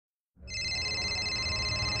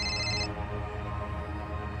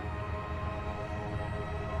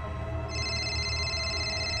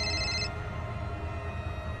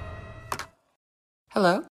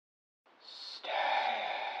Hello?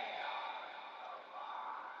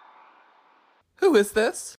 Who is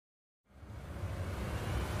this?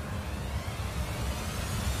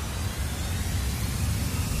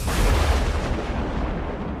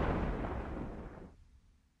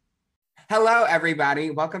 Hello, everybody.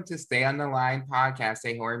 Welcome to Stay on the Line podcast,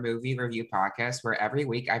 a horror movie review podcast where every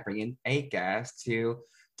week I bring in a guest to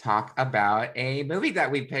talk about a movie that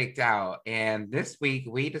we picked out. And this week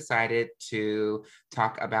we decided to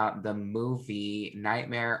talk about the movie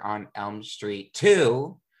Nightmare on Elm Street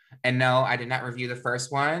 2. And no, I did not review the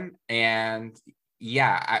first one. And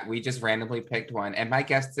yeah, we just randomly picked one. And my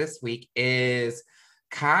guest this week is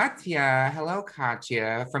Katya. Hello,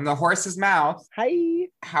 Katya, from The Horse's Mouth. Hi.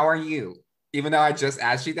 How are you? Even though I just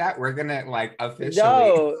asked you that, we're gonna like officially.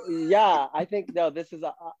 No, yeah, I think no. This is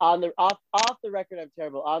on the off the record. I'm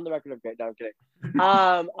terrible. On the record, I'm great. No, I'm kidding.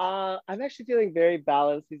 I'm actually feeling very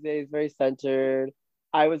balanced these days, very centered.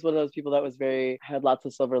 I was one of those people that had lots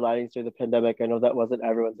of silver linings during the pandemic. I know that wasn't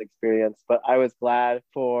everyone's experience, but I was glad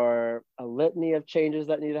for a litany of changes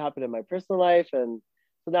that needed to happen in my personal life, and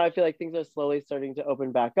so now I feel like things are slowly starting to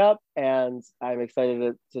open back up, and I'm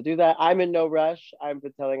excited to do that. I'm in no rush. I've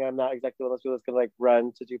been telling I'm not exactly one of those people that's gonna like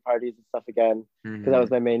run to do parties and stuff again, because that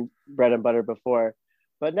was my main bread and butter before.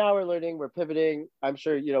 But now we're learning, we're pivoting. I'm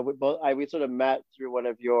sure, you know, we sort of met through one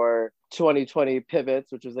of your 2020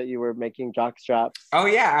 pivots, which was that you were making jock straps. Oh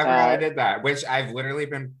yeah, I forgot I did that, which I've literally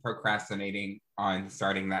been procrastinating on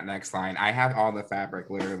starting that next line. I have all the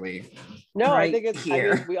fabric literally. No, right I think it's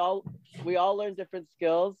here. I mean, we all learned different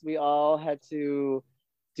skills. We all had to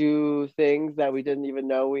do things that we didn't even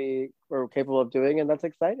know we were capable of doing, and that's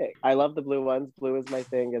exciting. I love the blue ones. Blue is my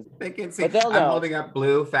thing. They can see. But they'll I'm know. holding up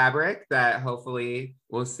blue fabric that hopefully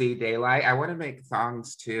will see daylight. I want to make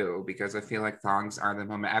thongs too, because I feel like thongs are the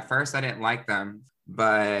moment. At first, I didn't like them,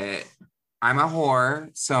 but I'm a whore,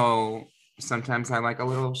 so sometimes I like a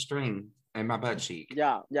little string in my butt cheek.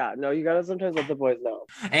 Yeah. No, you gotta sometimes let the boys know.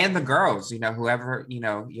 And the girls, whoever,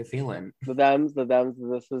 you're feeling. The thems, the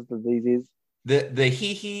thises, the theses. The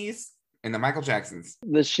hee-hees and the Michael Jacksons.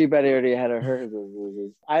 The she bet already had her.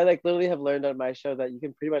 I like literally have learned on my show that you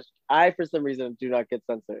can pretty much, I for some reason do not get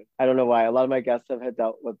censored. I don't know why. A lot of my guests have had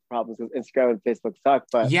dealt with problems with Instagram and Facebook suck,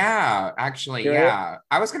 but yeah, actually, yeah.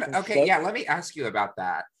 I was gonna let me ask you about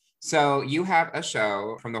that. So you have a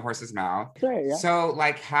show from The Horse's Mouth. Right, yeah. So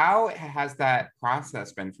like, how has that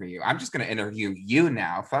process been for you? I'm just gonna interview you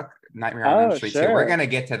now. Fuck Nightmare on Elm Street 2. We're gonna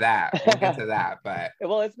get to that. We'll get to that, but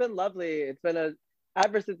well, it's been lovely. It's been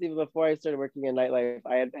ever since even before I started working in nightlife,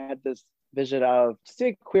 I had this vision of just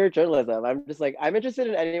doing queer journalism. I'm just like, I'm interested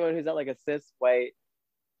in anyone who's not like a cis white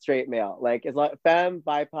straight male, like as long femme,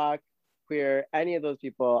 BIPOC, queer, any of those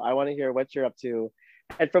people. I want to hear what you're up to.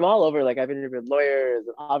 And from all over, like I've interviewed lawyers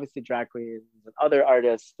and obviously drag queens and other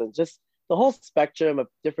artists and just the whole spectrum of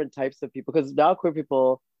different types of people. Because now queer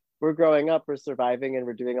people, we're growing up, we're surviving, and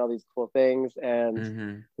we're doing all these cool things.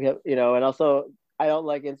 And we have, and also I don't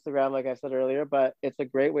like Instagram, like I said earlier, but it's a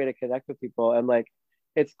great way to connect with people. And like,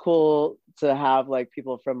 it's cool to have like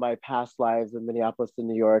people from my past lives in Minneapolis and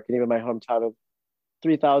New York, and even my hometown of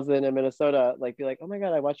 3,000 in Minnesota, like be like, oh my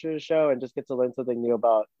God, I watched your show, and just get to learn something new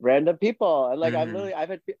about random people. And like,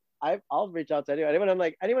 I'll reach out to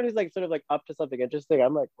anyone who's like sort of like up to something interesting.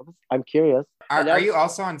 I'm like, I'm curious. Are you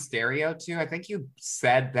also on Stereo too? I think you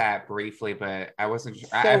said that briefly, but I wasn't sure.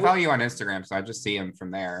 I follow you on Instagram, so I just see him from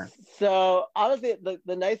there. So honestly,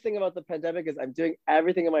 the nice thing about the pandemic is I'm doing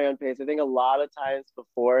everything at my own pace. I think a lot of times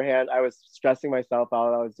beforehand, I was stressing myself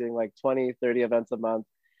out. I was doing like 20, 30 events a month,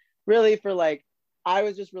 really for like, I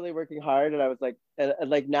was just really working hard, and I was like, and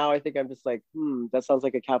like now I think I'm just like, that sounds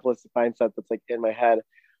like a capitalistic mindset that's like in my head.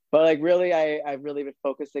 But like really, I've really been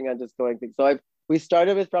focusing on just going things. So we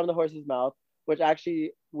started with From the Horse's Mouth, which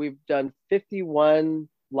actually we've done 51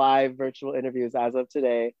 live virtual interviews as of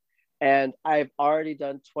today. And I've already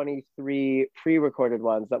done 23 pre-recorded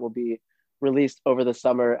ones that will be released over the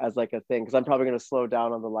summer as like a thing, because I'm probably going to slow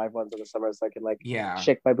down on the live ones in the summer so I can like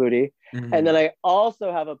shake my booty. And then I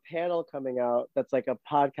also have a panel coming out that's like a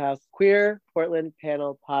podcast, queer Portland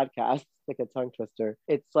panel podcast, like a tongue twister.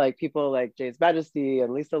 It's like people like Jay's Majesty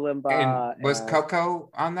and Lisa Limbaugh. And was Coco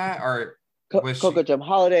on that, or was Coco Jim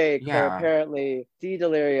Holiday, Claire Apparently, D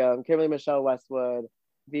Delirium, Kimberly Michelle Westwood,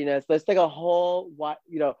 Venus. There's like a whole,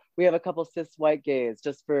 we have a couple cis white gays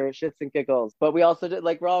just for shits and giggles. But we also did,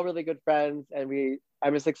 like, we're all really good friends, and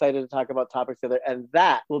I'm just excited to talk about topics together. And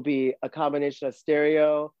that will be a combination of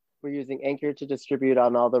stereo. We're using Anchor to distribute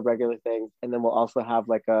on all the regular things. And then we'll also have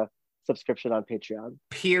like a subscription on Patreon.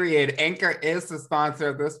 Period. Anchor is the sponsor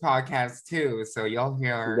of this podcast too. So you'll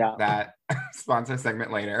hear that sponsor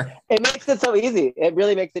segment later. It makes it so easy. It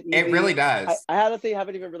really makes it easy. It really does. I honestly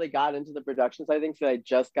haven't even really gotten into the production side of things. So I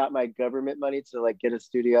just got my government money to like get a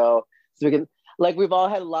studio. So we can, like, we've all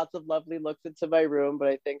had lots of lovely looks into my room, but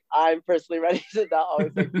I think I'm personally ready to not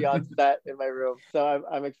always like be on set in my room. So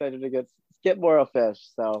I'm excited to get more of fish.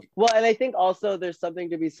 So, well, and I think also there's something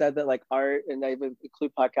to be said that like art, and I would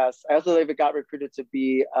include podcasts. I also even got recruited to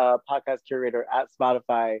be a podcast curator at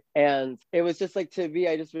Spotify. And it was just like, to me,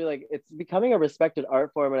 I just really like, it's becoming a respected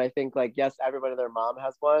art form. And I think like, yes, everybody and their mom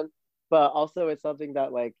has one, but also it's something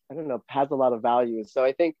that like, I don't know, has a lot of value. So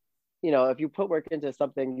I think, you know, if you put work into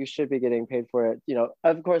something, you should be getting paid for it, you know,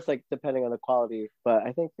 of course, like depending on the quality, but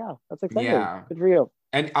I think, yeah, that's exciting. Yeah. Good for you.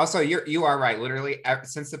 And also you are right. Literally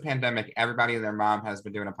since the pandemic, everybody and their mom has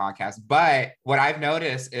been doing a podcast. But what I've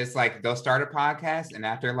noticed is like, they'll start a podcast and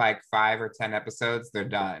after like 5 or 10 episodes, they're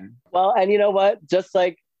done. Well, and you know what? Just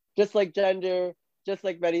like gender, just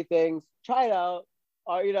like many things, try it out.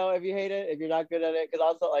 Or, you know, if you hate it, if you're not good at it, because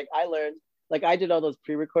also like I learned, like I did all those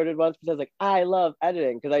pre-recorded ones because I was like, I love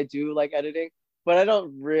editing because I do like editing, but I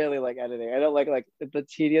don't really like editing. I don't like the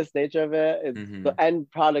tedious nature of it. It's the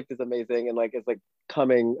end product is amazing and like it's like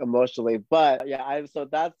coming emotionally. But yeah, so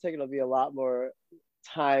that's taking me a lot more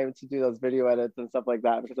time to do those video edits and stuff like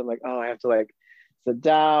that because I'm like, oh, I have to like sit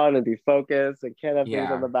down and be focused and can't have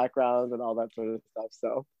things on the background and all that sort of stuff.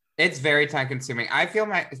 So it's very time consuming. I feel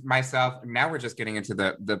myself, now we're just getting into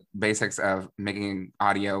the basics of making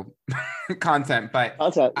audio content, but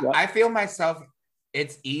I feel myself,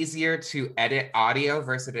 it's easier to edit audio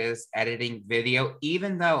versus it is editing video,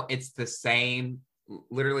 even though it's the same,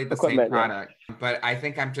 literally the same product. Yeah. But I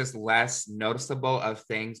think I'm just less noticeable of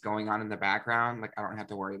things going on in the background. Like I don't have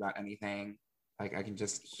to worry about anything. Like I can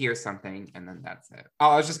just hear something and then that's it. Oh,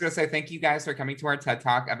 I was just going to say thank you guys for coming to our TED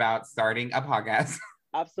Talk about starting a podcast.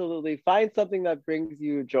 Absolutely. Find something that brings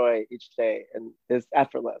you joy each day and is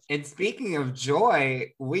effortless. And speaking of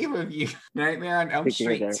joy, we reviewed Nightmare on Elm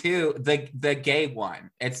Street 2, the gay one.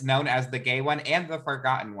 It's known as the gay one and the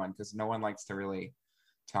forgotten one because no one likes to really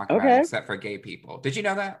talk about it except for gay people. Did you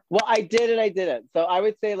know that? Well, I did and I didn't. So I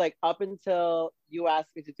would say like up until you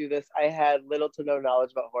asked me to do this, I had little to no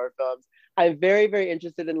knowledge about horror films. I'm very, very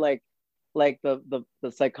interested in like the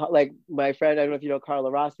like my friend, I don't know if you know Carla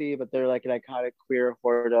Rossi, but they're like an iconic queer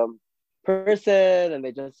horror person, and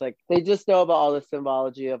they just know about all the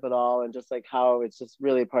symbology of it all and just like how it's just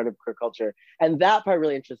really a part of queer culture. And that part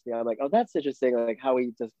really interests me. I'm like, oh, that's interesting, like how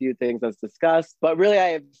we just view things as disgust. But really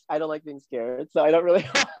I don't like being scared, so I don't really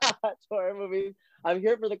watch horror movies. I'm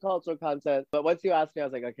here for the cultural content. But once you asked me, I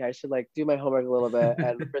was like, okay, I should like do my homework a little bit.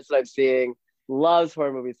 And the person I'm seeing loves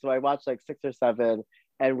horror movies, so I watched like 6 or 7.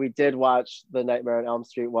 And we did watch the Nightmare on Elm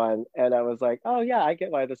Street one. And I was like, oh yeah, I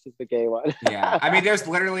get why this is the gay one. Yeah. I mean, there's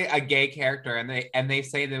literally a gay character and they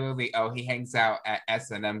say in the movie, oh, he hangs out at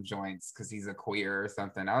S&M joints because he's a queer or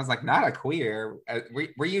something. I was like, not a queer.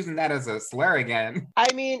 We're using that as a slur again.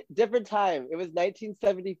 I mean, different time. It was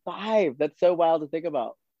 1975. That's so wild to think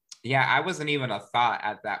about. Yeah, I wasn't even a thought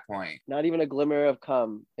at that point. Not even a glimmer of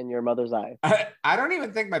cum in your mother's eye. I don't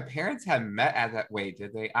even think my parents had met at that. Wait,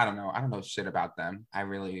 did they? I don't know. I don't know shit about them. I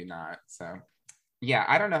really do not. So, yeah,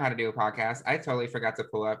 I don't know how to do a podcast. I totally forgot to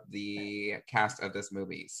pull up the cast of this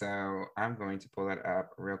movie. So I'm going to pull it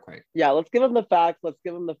up real quick. Yeah, let's give them the facts. Let's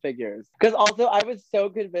give them the figures. Because also, I was so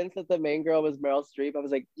convinced that the main girl was Meryl Streep. I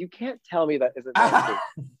was like, you can't tell me that isn't Meryl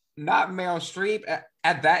Streep. Not Meryl Streep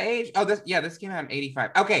at that age. Oh, this came out in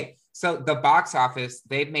 85. Okay, so the box office,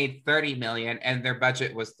 they made 30 million and their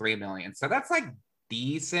budget was 3 million. So that's like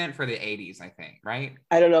decent for the 80s, I think, right?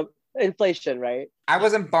 I don't know. Inflation, right? I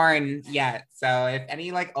wasn't born yet. So if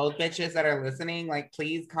any like old bitches that are listening, like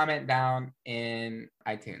please comment down in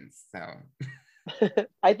iTunes. So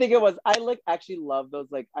I think it was, I like actually love those,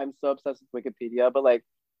 like I'm so obsessed with Wikipedia, but like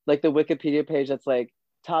the Wikipedia page that's like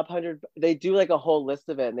top 100, they do like a whole list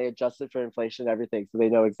of it and they adjust it for inflation and everything, so they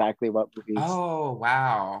know exactly what movies. Oh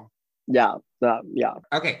wow. Yeah.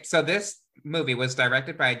 Okay, so this movie was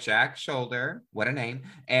directed by Jack Shoulder. What a name.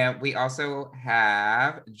 And we also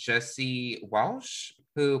have Jesse Walsh,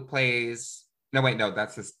 who plays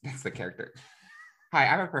that's the character. Hi,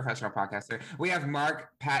 I'm a professional podcaster. We have Mark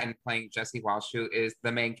Patton playing Jesse Walsh, who is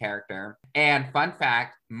the main character. And fun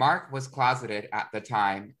fact, Mark was closeted at the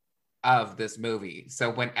time of this movie. So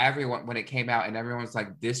when it came out and everyone was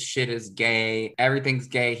like, this shit is gay, everything's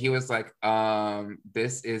gay, he was like,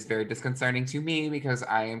 this is very disconcerting to me because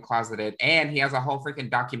I am closeted. And he has a whole freaking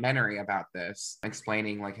documentary about this,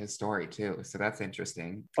 explaining like his story too. So that's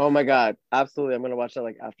interesting. Oh my God. Absolutely. I'm going to watch that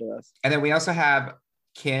like after this. And then we also have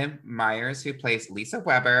Kim Myers, who plays Lisa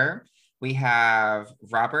Weber. We have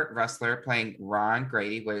Robert Russler playing Ron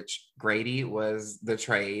Grady, which Grady was the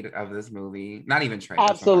trade of this movie. Not even trade,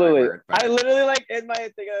 that's not the right Absolutely. word. I But literally like in my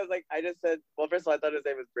thing, I was like, I just said, well, first of all, I thought his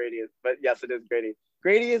name was Brady, but yes, it is Grady.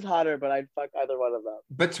 Grady is hotter, but I'd fuck either one of them.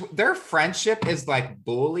 but their friendship is like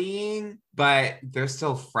bullying, but they're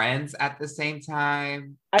still friends at the same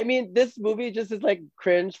time. I mean, this movie just is like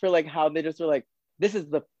cringe for like how they just were like, this is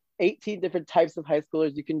the 18 different types of high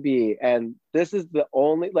schoolers you can be. And this is the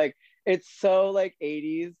only, like, it's so like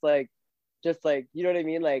 80s, like, just like, you know what I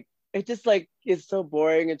mean? Like, it just like is so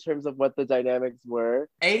boring in terms of what the dynamics were.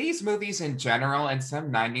 80s movies in general and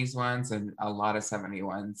some 90s ones and a lot of 70s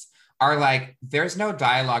ones are like there's no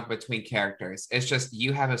dialogue between characters. It's just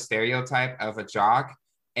you have a stereotype of a jock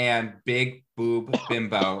and big boob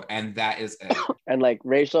bimbo, and that is it. And like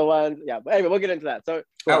racial ones. Yeah, but anyway, we'll get into that. So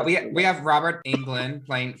Oh, we have Robert Englund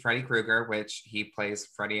playing Freddy Krueger, which he plays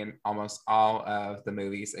Freddy in almost all of the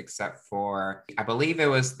movies except for, I believe it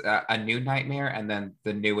was A New Nightmare and then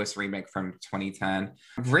the newest remake from 2010.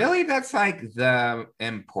 Really, that's like the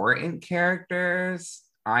important characters.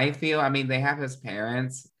 I feel, I mean, they have his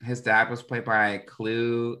parents. His dad was played by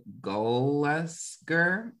Clu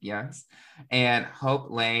Golasker, yes, and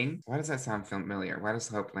Hope Lang. Why does that sound familiar? Why does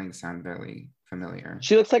Hope Lang sound really familiar?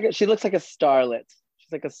 she looks like a starlet.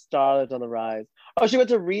 She's like a starlet on the rise. Oh, she went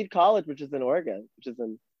to Reed College, which is in Oregon, which is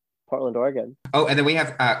in Portland, Oregon. Oh, and then we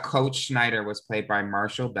have Coach Schneider was played by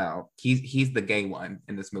Marshall Bell. He's the gay one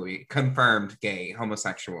in this movie, confirmed gay,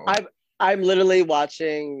 homosexual. I'm literally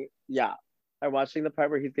watching. Yeah, I'm watching the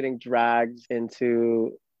part where he's getting dragged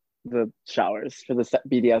into the showers for the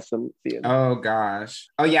BDSM scene. Oh gosh.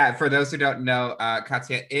 Oh yeah. For those who don't know,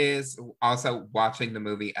 Katya is also watching the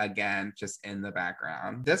movie again, just in the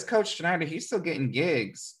background. This Coach Schneider, he's still getting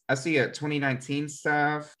gigs. I see a 2019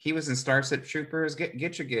 stuff. He was in Starship Troopers.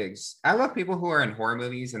 Get your gigs. I love people who are in horror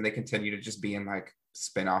movies and they continue to just be in like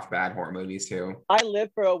spin-off bad horror movies too. I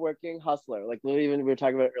live for a working hustler. Like literally, even we were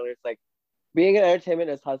talking about it earlier. It's like being in entertainment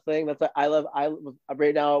is hustling. That's what I love.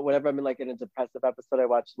 Right now, whenever I'm in like in a depressive episode, I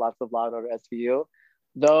watch lots of Law and Order SVU.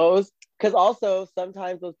 Those, because also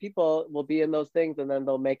sometimes those people will be in those things and then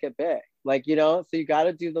they'll make it big. Like, you know, so you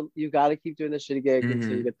gotta keep doing the shitty gig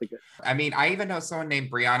until you get the good. I mean, I even know someone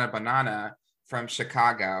named Brianna Banana from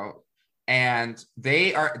Chicago. And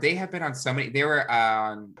they have been on so many. They were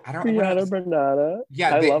on. I don't know. Banana.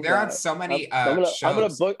 Yeah, they're on so many shows.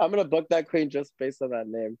 I'm gonna book that queen just based on that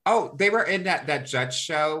name. Oh, they were in that judge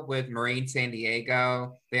show with Maureen San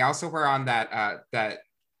Diego. They also were on that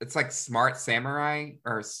it's like Smart Samurai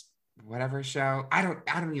or whatever show. I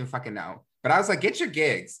don't even fucking know. But I was like, get your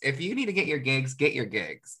gigs. If you need to get your gigs, get your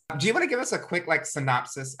gigs. Do you want to give us a quick like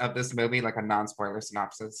synopsis of this movie, like a non-spoiler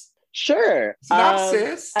synopsis? Sure.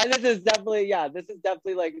 Synopsis. And this is definitely like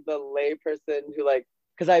the layperson who like,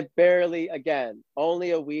 because I barely, again,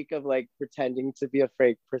 only a week of like pretending to be a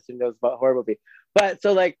fake person who knows about horror movie. But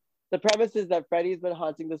so like the premise is that Freddy's been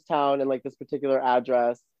haunting this town and like this particular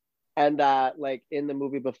address, and that like in the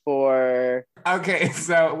movie before. Okay,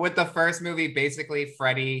 so with the first movie, basically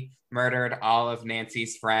Freddy murdered all of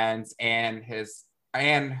Nancy's friends and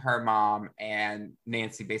her mom, and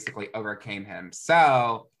Nancy basically overcame him.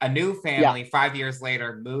 So a new family 5 years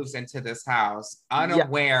later moves into this house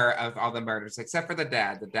unaware of all the murders except for the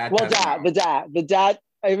dad. The dad.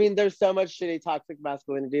 I mean, there's so much shitty toxic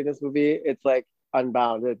masculinity in this movie. It's like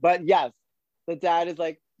unbounded. But yes, the dad is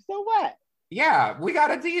like, so what? Yeah, we got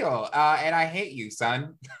a deal. And I hate you,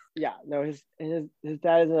 son. Yeah, no, his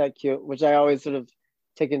dad isn't that cute, which I always sort of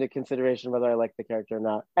take into consideration whether I like the character or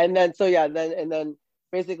not. And then then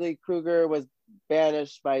basically Krueger was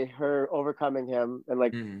banished by her overcoming him and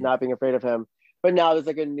like not being afraid of him. But now there's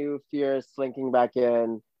like a new fear slinking back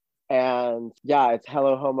in. And yeah, it's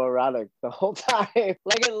hello homoerotic the whole time.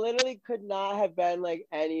 Like it literally could not have been like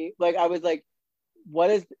any, like I was like,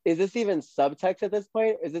 what is this even subtext at this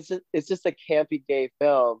point? It's just a campy gay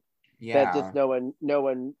film that just no one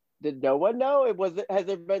know? Has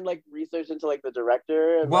there been like research into like the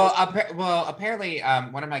director? And, apparently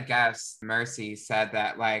one of my guests, Mercy, said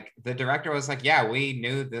that like the director was like, yeah, we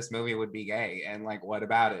knew this movie would be gay, and like, what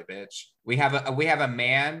about it, bitch? We have a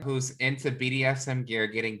man who's into BDSM gear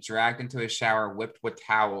getting dragged into a shower, whipped with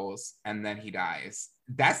towels, and then he dies.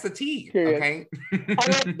 That's the tea. Period. Okay.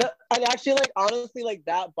 And actually, like honestly, like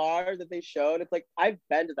that bar that they showed, it's like I've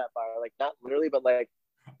been to that bar, like not literally, but like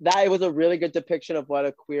that was a really good depiction of what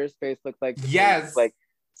a queer space looked like. Yes. Like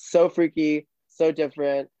so freaky, so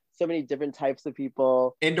different, so many different types of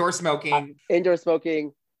people. Indoor smoking,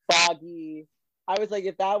 foggy. I was like,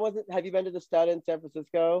 if that wasn't, have you been to the Stud in San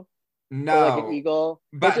Francisco? or like an No, eagle.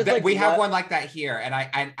 It's but just like we have what? one like that here, and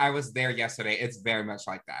I was there yesterday. It's very much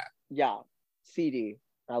like that. Yeah, CD.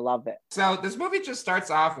 I love it. So this movie just starts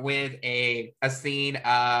off with a scene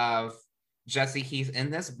of Jesse. He's in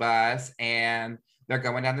this bus and they're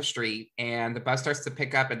going down the street and the bus starts to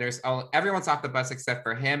pick up and everyone's off the bus except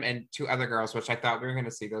for him and two other girls, which I thought we were going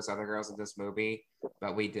to see those other girls in this movie,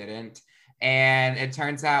 but we didn't. And it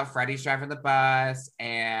turns out Freddie's driving the bus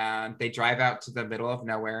and they drive out to the middle of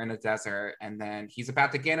nowhere in a desert. And then he's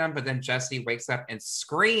about to get him, but then Jesse wakes up and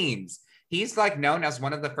screams. He's like known as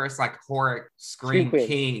one of the first like horror scream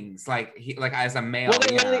kings, like he like as a male.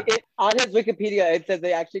 Well, on his Wikipedia, it says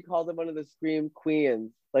they actually called him one of the scream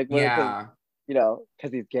queens, like yeah,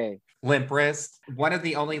 because he's gay. Limp Wrist, one of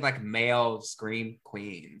the only like male scream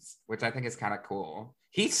queens, which I think is kind of cool.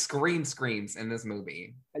 He screams in this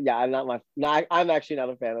movie. Yeah, I'm actually not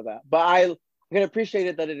a fan of that, but I can appreciate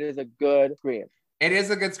it that it is a good scream. It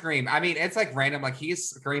is a good scream. I mean, it's like random, like he's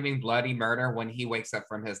screaming bloody murder when he wakes up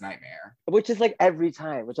from his nightmare. Which is like every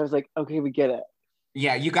time, which I was like, okay, we get it.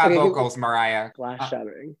 Yeah, you got vocals, Mariah. Glass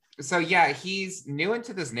shattering. So yeah, he's new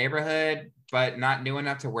into this neighborhood, but not new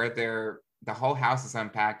enough to where the whole house is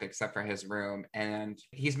unpacked except for his room. And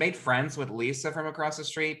he's made friends with Lisa from across the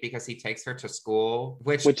street because he takes her to school,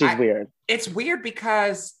 which is weird. It's weird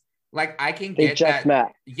because like I can get that.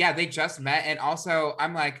 Met. Yeah, they just met. And also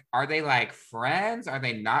I'm like, are they like friends? Are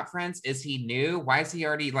they not friends? Is he new? Why is he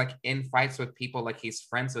already like in fights with people like he's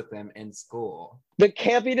friends with them in school? The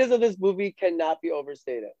campiness of this movie cannot be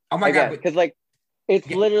overstated. Oh my God. Because like it's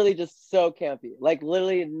literally just so campy. Like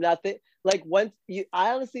literally nothing. Like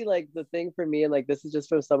I honestly like the thing for me, and like this is just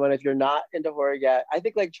from someone, if you're not into horror yet, I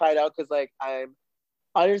think like try it out because like I'm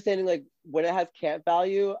understanding like when it has camp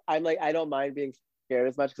value, I'm like, I don't mind being scared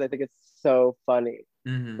as much because I think it's so funny.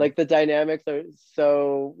 Mm-hmm. Like the dynamics are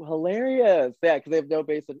so hilarious. Yeah, because they have no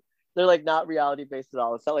base. They're like not reality based at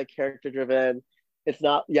all. It's not like character driven. It's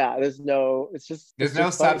not. Yeah, there's no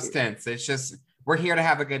substance. It's just we're here to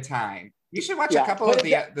have a good time. You should watch a couple of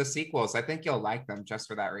the sequels. I think you'll like them just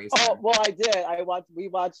for that reason. Oh well, I did. We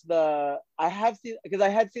watched I have seen because I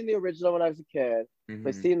had seen the original when I was a kid. Mm-hmm. So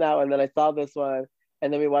I've seen that one, then I saw this one,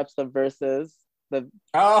 and then we watched the verses.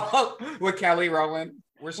 With Kelly Rowland,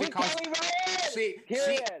 where she calls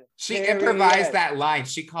she improvised that line.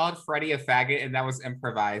 She called Freddie a faggot, and that was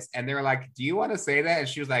improvised. And they were like, "Do you want to say that?" And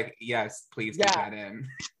she was like, "Yes, please get that in."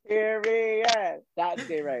 Period. That's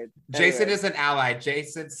gay rights. Jason is an ally.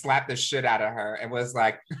 Jason slapped the shit out of her and was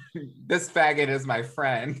like, "This faggot is my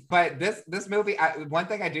friend." But this movie, one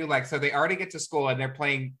thing I do like, so they already get to school and they're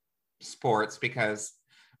playing sports because,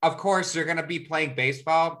 of course, you're going to be playing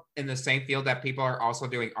baseball in the same field that people are also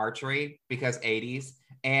doing archery because 80s.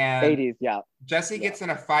 And 80s, yeah. Jesse gets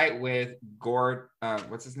in a fight with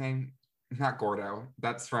what's his name? Not Gordo.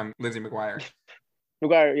 That's from Lizzie McGuire.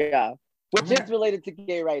 McGuire, yeah. Which is related to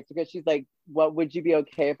gay rights because she's like, what would you be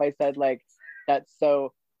okay if I said like that's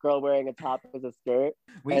so girl wearing a top as a skirt?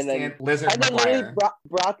 Lizard McGuire.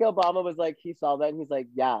 Barack Obama was like, he saw that and he's like,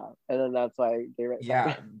 yeah. And then that's why gay rights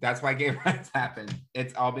happened. That's why gay rights happened.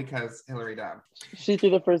 It's all because Hillary Duff. She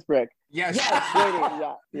threw the first brick. Yes.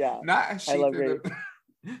 Yeah. Not she. I love Grady.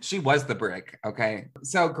 She was the brick, okay?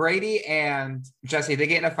 So Grady and Jesse, they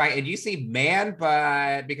get in a fight, and you see man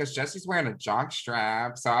butt because Jesse's wearing a jock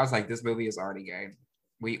strap. So I was like, this movie is already gay.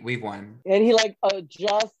 We've won. And he like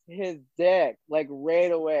adjusts his dick like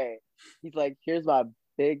right away. He's like, here's my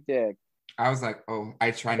big dick. I was like, oh,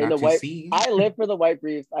 I try not to see. I live for the white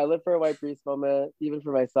briefs. I live for a white briefs moment, even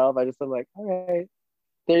for myself. I'm like, all right.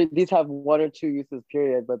 These have one or two uses,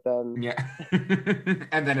 period, but then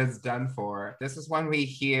and then it's done for. This is when we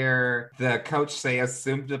hear the coach say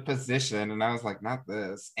assume the position, and I was like, not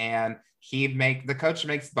this. And the coach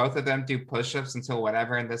makes both of them do push-ups until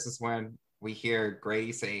whatever, and this is when we hear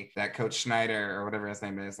Grady say that Coach Schneider or whatever his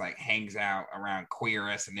name is like hangs out around queer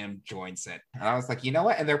S&M joints it. And I was like, you know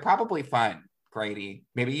what? And they're probably fun, Grady.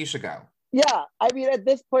 Maybe you should go. Yeah, I mean, at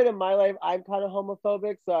this point in my life, I'm kind of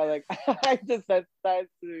homophobic, so I just desensitized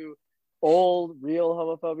to old, real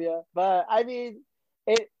homophobia. But I mean,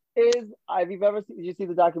 it is. Did you see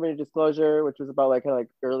the documentary Disclosure, which was about like kind of like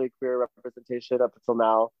early queer representation up until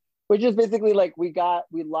now, which is basically like we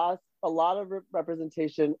lost a lot of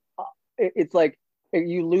representation. It's like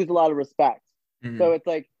you lose a lot of respect. Mm-hmm. So it's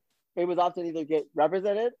like it was often either get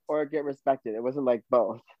represented or get respected. It wasn't like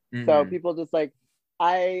both. Mm-hmm. So people just like.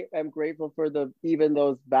 I am grateful for even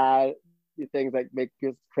those bad things that make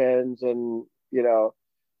us cringe, and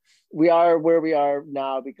we are where we are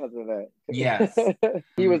now because of it. Yes,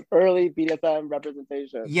 he was early BDSM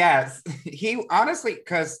representation. Yes, he honestly,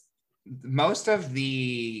 because most of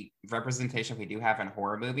the representation we do have in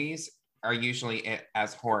horror movies are usually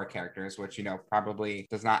as horror characters, which, probably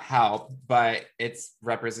does not help, but it's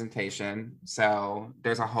representation. So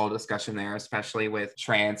there's a whole discussion there, especially with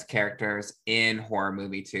trans characters in horror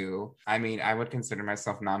movie too. I mean, I would consider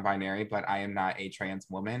myself non-binary, but I am not a trans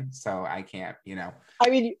woman, so I can't, I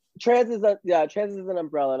mean, trans is an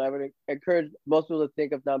umbrella, and I would encourage most people to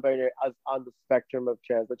think of non-binary as on the spectrum of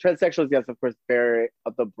trans. But transsexuals, yes, of course, bear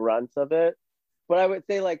the brunt of it. But I would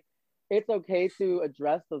say like it's okay to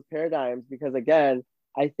address those paradigms because again,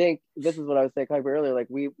 I think this is what I was saying earlier. Like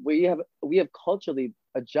we have culturally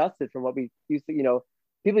adjusted from what we used to.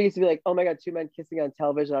 People used to be like, oh my god, two men kissing on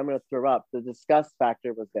television, I'm going to throw up. The disgust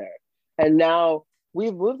factor was there, and now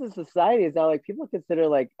we've moved in society. Is now like people consider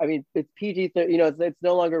like, I mean, it's PG. It's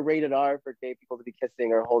no longer rated R for gay people to be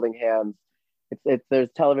kissing or holding hands. It's there's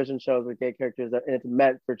television shows with gay characters and it's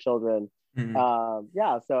meant for children.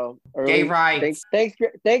 Yeah, so gay rights.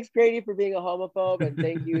 Thanks Grady for being a homophobe, and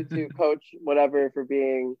thank you to Coach whatever for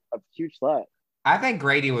being a huge slut. I think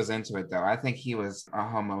Grady was into it though. I think he was a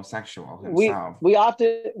homosexual himself. We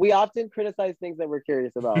often criticize things that we're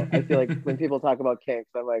curious about. I feel like when people talk about kinks,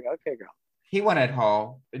 I'm like, okay, girl. He wanted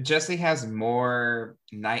whole. Jesse has more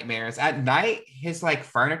nightmares. At night, his like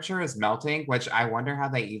furniture is melting, which I wonder how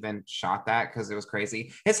they even shot that because it was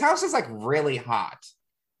crazy. His house is like really hot.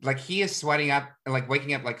 Like he is sweating up, like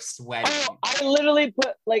waking up like sweaty. Oh, I literally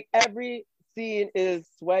put like every scene is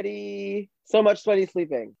sweaty, so much sweaty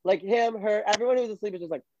sleeping. Like him, her, everyone who was asleep is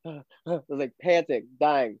just like, was like panting,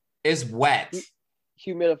 dying. Is wet.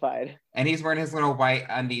 Humidified. And he's wearing his little white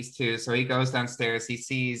undies too. So he goes downstairs. He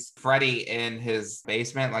sees Freddie in his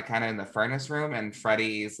basement, like kind of in the furnace room. And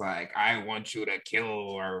Freddie's like, I want you to kill,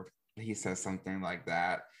 or he says something like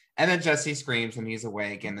that. And then Jesse screams and he's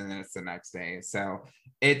awake. And then it's the next day. So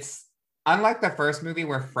it's unlike the first movie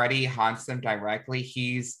where Freddie haunts them directly.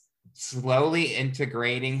 He's slowly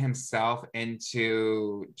integrating himself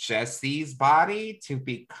into Jesse's body to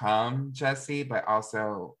become Jesse, but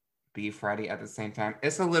also be Freddie at the same time.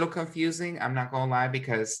 It's a little confusing, I'm not gonna lie,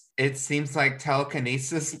 because it seems like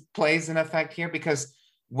telekinesis plays an effect here, because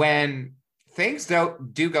when things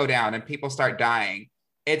do go down and people start dying,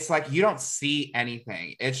 it's like you don't see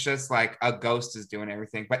anything. It's just like a ghost is doing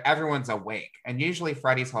everything, but everyone's awake. And usually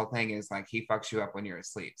Freddie's whole thing is like he fucks you up when you're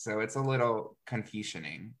asleep. So it's a little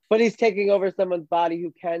confusioning. But he's taking over someone's body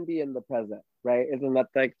who can be in the present, right? Isn't that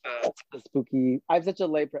like spooky? I'm such a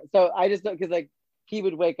lay so I just don't, because like he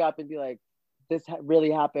would wake up and be like, this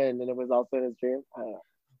really happened and it was also in his dream. I don't know.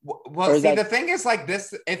 Well, see, the thing is like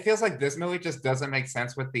this, it feels like this movie just doesn't make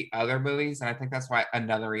sense with the other movies. And I think that's why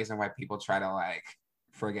another reason why people try to like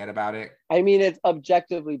forget about it. I mean, it's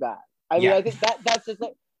objectively bad. I mean, I think that's just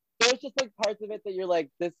like, there's just like parts of it that you're like,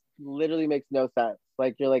 this literally makes no sense.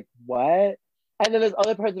 Like, you're like, what? And then there's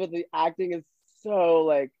other parts of it, the acting is so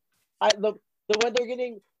like, the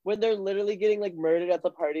when they're literally getting like murdered at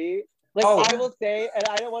the party. Like, I will say, and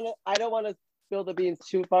I don't want to spill the beans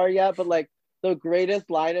too far yet, but like the greatest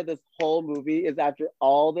line of this whole movie is after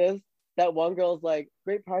all this, that one girl's like,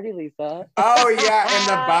 great party, Lisa. Oh yeah, in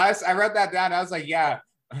the bus. I wrote that down. I was like, yeah,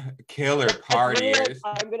 killer party. Really,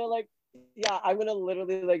 I'm gonna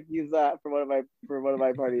literally like use that for one of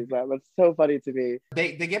my parties. That's so funny to me.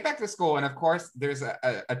 They get back to school, and of course there's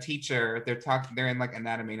a teacher. They're in like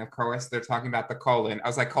anatomy, and of course they're talking about the colon. I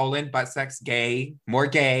was like, colon, butt sex, gay, more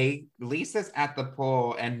gay. Lisa's at the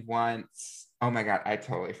pool and wants, oh my god, I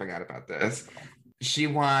totally forgot about this. She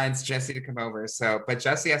wants Jesse to come over. But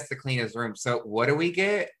Jesse has to clean his room. So what do we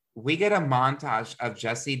get? We get a montage of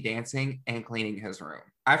Jesse dancing and cleaning his room.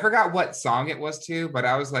 I forgot what song it was to, but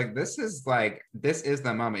I was like, this is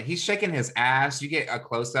the moment. He's shaking his ass. You get a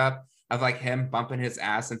close-up of like him bumping his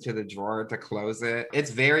ass into the drawer to close it.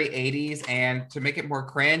 It's very 80s. And to make it more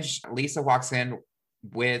cringe, Lisa walks in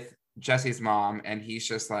with Jesse's mom and he's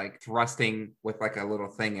just like thrusting with like a little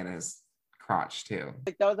thing in his crotch too.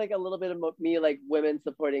 Like that was like a little bit of me, like women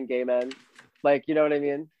supporting gay men. Like, you know what I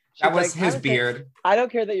mean? That was like, his beard. I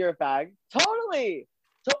don't care that you're a fag. Totally.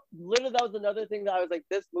 So literally, that was another thing that I was like,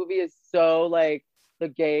 this movie is so like the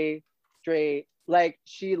gay, straight. Like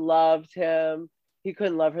she loved him. He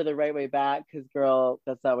couldn't love her the right way back because, girl,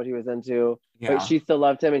 that's not what he was into. Yeah. But she still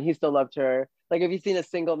loved him and he still loved her. Like, have you seen A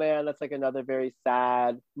Single Man? That's like another very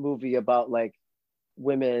sad movie about like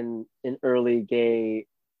women in early gay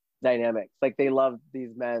dynamics. Like they loved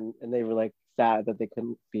these men and they were like sad that they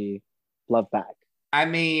couldn't be loved back. I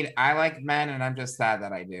mean, I like men and I'm just sad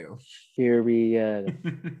that I do. Period.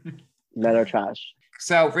 Men are trash.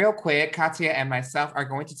 So real quick, Katya and myself are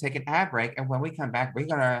going to take an ad break. And when we come back, we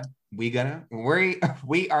are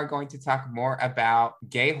going to talk more about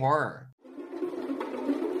gay horror.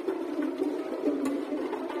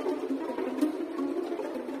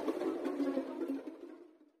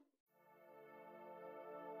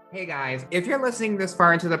 Hey guys, if you're listening this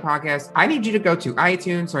far into the podcast, I need you to go to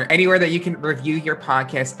iTunes or anywhere that you can review your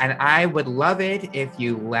podcast. And I would love it if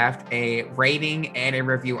you left a rating and a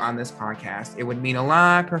review on this podcast. It would mean a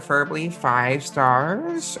lot, preferably 5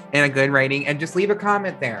 stars and a good rating. And just leave a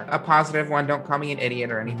comment there, a positive one. Don't call me an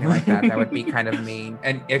idiot or anything like that. That would be kind of mean.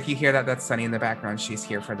 And if you hear that, that's Sunny in the background. She's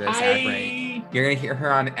here for this ad break. You're going to hear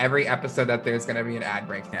her on every episode that there's going to be an ad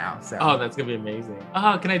break now. So. Oh, that's going to be amazing.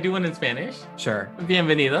 Oh, can I do one in Spanish? Sure.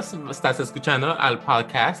 Bienvenidos. Estás escuchando al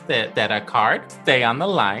podcast de Data Card. Stay on the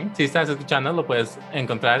line. Si estás escuchando, lo puedes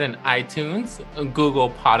encontrar en iTunes,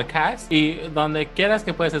 Google Podcast y donde quieras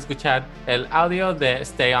que puedas escuchar el audio de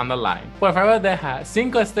Stay on the Line. Por favor, deja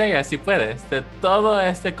 5 estrellas si puedes de todo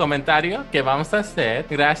este comentario que vamos a hacer.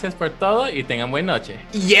 Gracias por todo y tengan buena noche.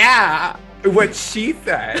 Yeah, what she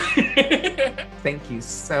said. Thank you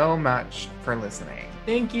so much for listening.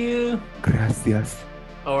 Thank you. Gracias.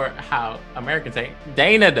 Or how Americans say,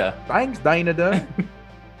 Dana. Thanks, Dana.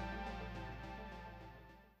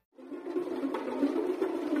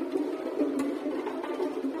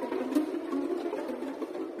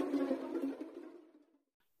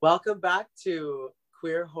 Welcome back to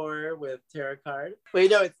Queer Horror with Tarot Card.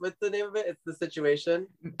 Wait, no, what's the name of it? It's The Situation.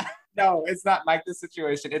 No, it's not like The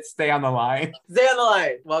Situation. It's Stay on the Line. Stay on the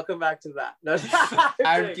Line. Welcome back to that. No,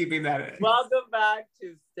 I'm keeping that in. Welcome back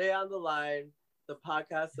to Stay on the Line, the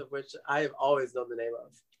podcast of which I have always known the name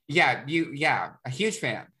of. Yeah, a huge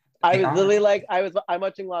fan. I was literally like, I'm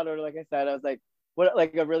watching Law & Order, like I said. I was like, what,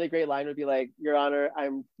 like a really great line would be like, Your Honor,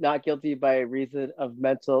 I'm not guilty by reason of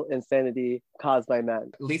mental insanity caused by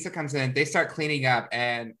men. Lisa comes in, they start cleaning up,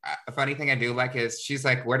 and a funny thing I do like is she's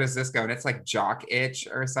like, where does this go? And it's like jock itch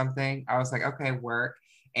or something. I was like, okay, work.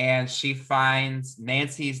 And she finds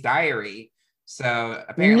Nancy's diary. So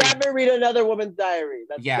apparently, never read another woman's diary.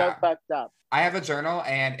 That's so fucked up. I have a journal,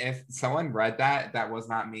 and if someone read that was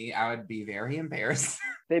not me, I would be very embarrassed.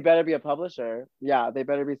 They better be a publisher. Yeah, they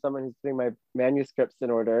better be someone who's putting my manuscripts in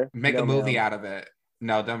order. Make a movie out of it.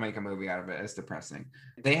 No, don't make a movie out of it. It's depressing.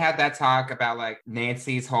 They had that talk about like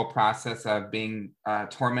Nancy's whole process of being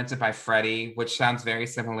tormented by Freddie, which sounds very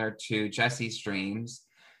similar to Jesse's dreams.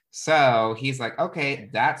 So he's like, okay,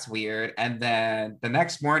 that's weird. And then the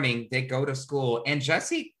next morning they go to school and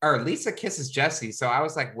Lisa kisses Jesse. So I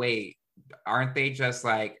was like, wait, aren't they just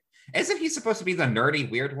like, isn't he supposed to be the nerdy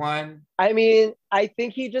weird one? I mean, I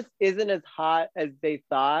think he just isn't as hot as they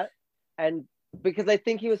thought. And because I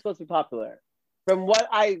think he was supposed to be popular. From what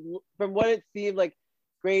it seemed like,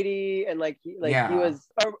 Grady and like he was,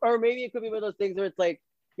 or maybe it could be one of those things where it's like,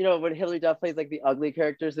 you know, when Hilary Duff plays like the ugly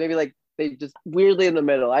characters, so maybe like they just weirdly in the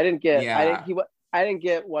middle. I didn't get one. Actually, I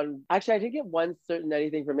didn't get one certain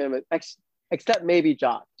anything from him, except maybe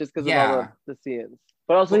Jock, just because of all the scenes.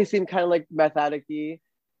 But also he seemed kind of like methodic-y.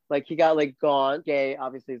 Like he got like gone, gay,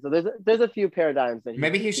 obviously. So there's a few paradigms that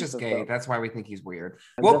maybe he's just gay. That's why we think he's weird.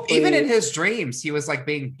 Well, even in his dreams, he was like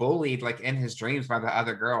being bullied, like in his dreams by the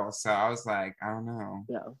other girls. So I was like, I don't know.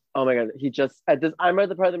 Yeah. Oh my god. I'm at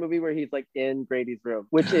the part of the movie where he's like in Grady's room,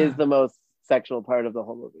 which is the most sexual part of the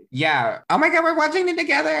whole movie. Yeah. Oh my god, we're watching it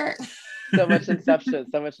together. So much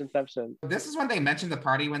inception. This is when they mentioned the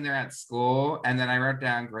party when they're at school, and then I wrote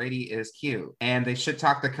down Grady is cute, and they should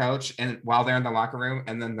talk the coach and while they're in the locker room,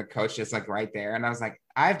 and then the coach is like right there, and I was like,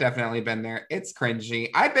 I've definitely been there. It's cringy.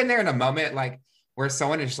 I've been there in a moment like where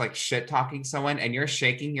someone is like shit talking someone and you're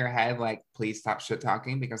shaking your head like, please stop shit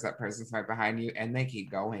talking because that person's right behind you, and they keep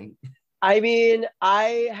going. I mean,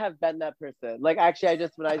 I have been that person. Like, actually,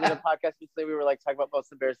 when I did a podcast recently, we were like talking about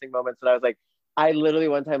most embarrassing moments, and I was like, I literally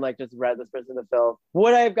one time like just read this person the film.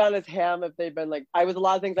 Would I have gone as ham if they'd been like, a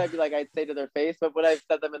lot of things I'd be like, I'd say to their face, but would I have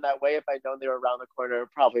said them in that way if I'd known they were around the corner?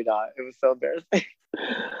 Probably not. It was so embarrassing.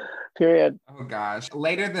 Period. Oh gosh.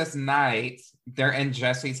 Later this night, they're in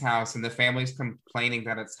Jesse's house and the family's complaining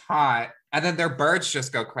that it's hot. And then their birds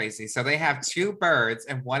just go crazy. So they have 2 birds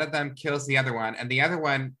and one of them kills the other one. And the other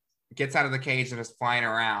one gets out of the cage and is flying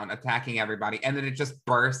around, attacking everybody. And then it just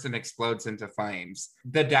bursts and explodes into flames.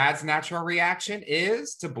 The dad's natural reaction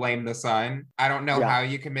is to blame the son. I don't know how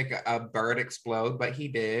you can make a bird explode, but he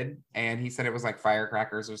did. And he said it was like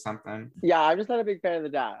firecrackers or something. Yeah, I'm just not a big fan of the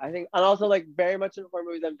dad. I think, and also like very much in horror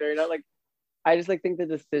movies, I'm very not like, I just like think the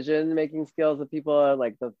decision making skills of people are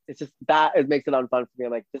like, it's just that it makes it unfun for me.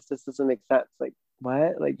 I'm like, this just doesn't make sense. Like,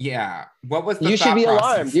 what? Like, yeah. What was the You should be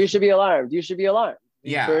alarmed. You should be alarmed.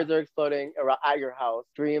 These birds are exploding at your house.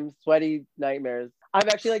 Dreams, sweaty nightmares. I'm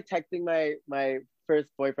actually like texting my first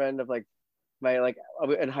boyfriend of like my like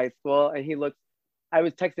in high school, and he looks I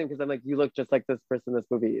was texting because I'm like, you look just like this person in this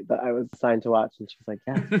movie that I was assigned to watch. And she was like,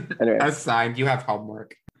 yeah. Anyway. Assigned, you have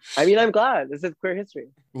homework. I mean, I'm glad. This is queer history.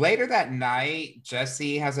 Later that night,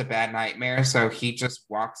 Jesse has a bad nightmare, so he just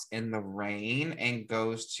walks in the rain and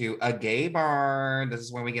goes to a gay bar. This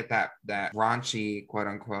is when we get that raunchy, quote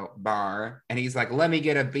unquote, bar. And he's like, let me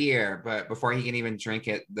get a beer. But before he can even drink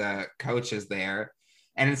it, the coach is there.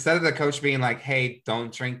 And instead of the coach being like, hey,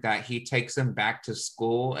 don't drink that, he takes him back to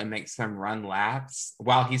school and makes him run laps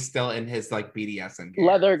while he's still in his like BDSM gear.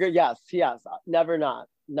 Leather, yes. Never not.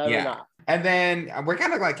 And then we're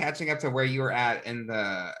kind of like catching up to where you were at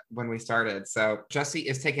when we started. So Jesse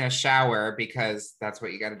is taking a shower because that's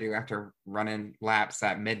what you got to do after running laps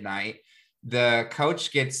at midnight. The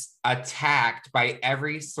coach gets attacked by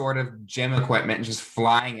every sort of gym equipment just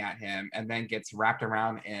flying at him, and then gets wrapped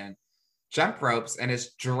around in jump ropes and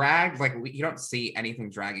is dragged. Like you don't see anything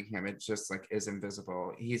dragging him. It just like is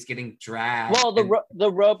invisible. He's getting dragged. Well, the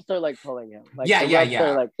ropes are like pulling him. Like, yeah.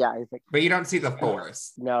 Are like, yeah. He's like, but you don't see the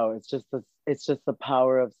force. No, it's just the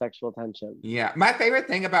power of sexual tension. Yeah. My favorite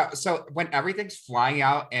thing about, so when everything's flying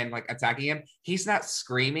out and like attacking him, he's not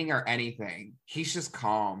screaming or anything. He's just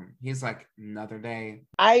calm. He's like, another day.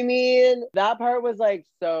 I mean, that part was like,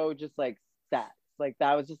 so just like sex. Like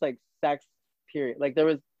that was just like sex, period. Like there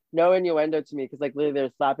was no innuendo to me because like literally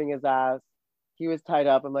they're slapping his ass. He was tied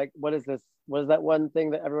up. I'm like, what is this? What is that one thing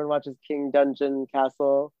that everyone watches? King Dungeon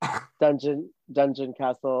Castle? Dungeon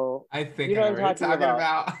Castle. I think you know what I'm talking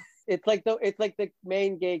about. It's like the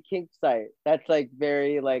main gay kink site. That's like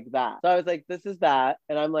very like that. So I was like, this is that.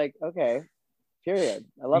 And I'm like, okay, period.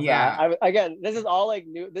 I love that. Again, this is all like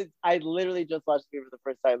new. I literally just watched the movie for the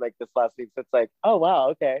first time like this last week. So it's like, oh wow,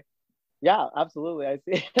 okay. Yeah, absolutely. I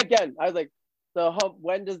see. Again, I was like, so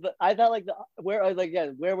when does I thought like where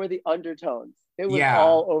were the undertones? It was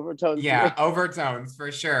all overtones. Yeah, overtones for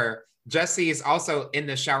sure. Jesse is also in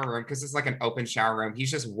the shower room because it's like an open shower room. He's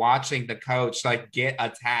just watching the coach like get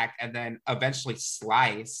attacked and then eventually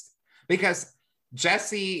sliced, because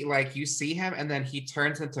Jesse, like you see him and then he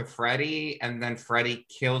turns into Freddy, and then Freddy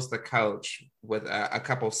kills the coach with a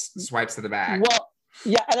couple swipes to the back. Well,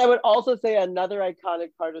 yeah, and I would also say another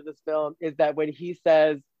iconic part of this film is that when he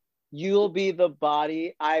says, you'll be the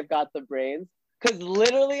body, I've got the brains. Because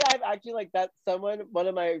literally, I've actually like that one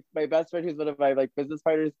of my best friend who's one of my like business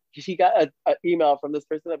partners, she got an email from this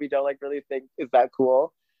person that we don't like really think is that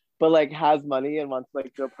cool, but like has money and wants to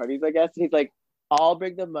like throw parties, I guess. And he's like, I'll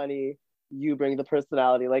bring the money, you bring the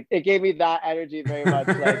personality. Like it gave me that energy very much.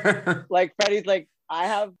 Like Freddie's like, I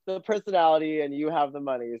have the personality and you have the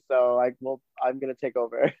money. So like, well, I'm going to take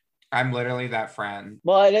over. I'm literally that friend.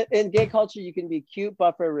 Well, in gay culture, you can be cute,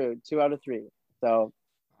 buff, or rude. 2 out of 3. So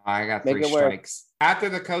I got 3 strikes. After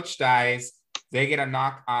the coach dies, they get a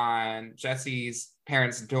knock on Jesse's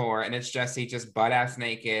parents' door, and it's Jesse just butt-ass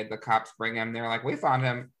naked. The cops bring him. They're like, we found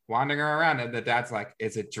him wandering around. And the dad's like,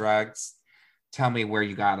 is it drugs? Tell me where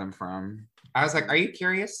you got him from. I was like, are you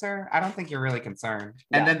curious, sir? I don't think you're really concerned.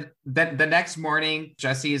 Yeah. And then the next morning,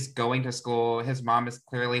 Jesse is going to school. His mom is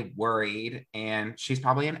clearly worried, and she's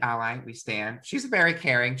probably an ally. We stand. She's very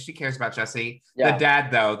caring. She cares about Jesse. Yeah.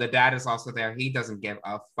 The dad is also there. He doesn't give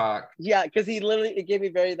a fuck. Yeah, because it gave me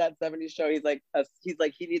very that 70s show. He's like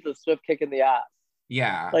he needs a swift kick in the ass.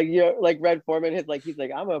 Yeah. Like like Red Foreman, he's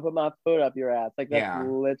like, I'm gonna put my foot up your ass. Like that's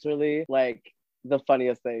literally like the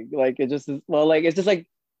funniest thing. Like it just is, well, like it's just like,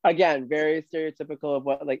 again, very stereotypical of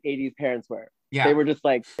what like 80s parents were. Yeah. They were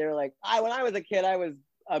like, when I was a kid, I was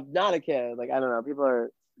not a kid. Like, I don't know.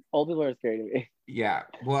 Old people are scary to me. Yeah.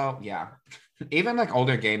 Well, yeah. Even like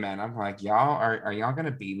older gay men, I'm like, y'all are y'all gonna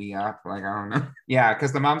beat me up? Like, I don't know. Yeah,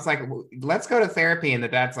 because the mom's like, let's go to therapy. And the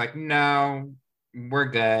dad's like, no, we're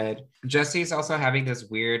good. Jesse's also having this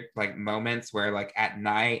weird like moments where like at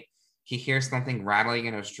night, he hears something rattling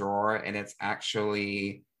in his drawer, and it's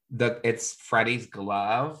actually it's Freddy's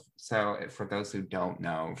glove. So for those who don't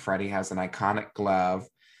know, Freddy has an iconic glove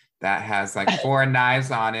that has like 4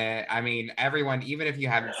 knives on it. I mean, everyone, even if you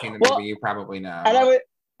haven't seen the movie, you probably know.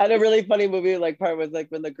 And a really funny movie like part was like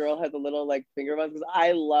when the girl had the little like finger ones, because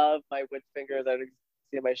I love my witch fingers. I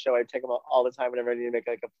see in my show, I take them out all the time whenever I need to make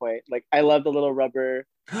like a point. Like I love the little rubber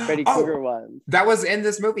Freddy Krueger ones. That was in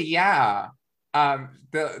this movie, yeah.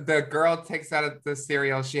 The girl takes out of the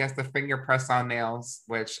cereal. She has the finger press-on nails,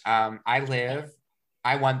 which I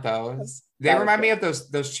want those. They remind me of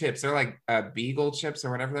those chips. They're like Beagle chips or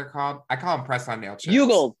whatever they're called. I call them press-on nail chips.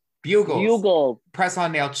 Bugles.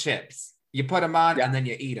 Press-on nail chips. You put them on and then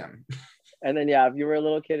you eat them. And then if you were a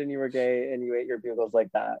little kid and you were gay and you ate your Bugles like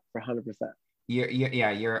that, for 100%.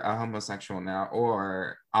 you're a homosexual now,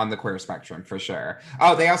 or on the queer spectrum for sure.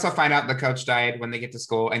 Oh, they also find out the coach died when they get to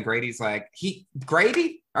school, and Grady's like,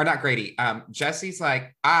 Jesse's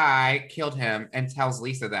like, I killed him, and tells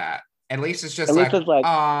Lisa that. And Lisa's just And like, Lisa's like,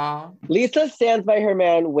 aw. Lisa stands by her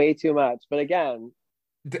man way too much. But again,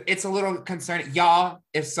 It's a little concerning. Y'all,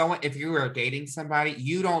 if you are dating somebody,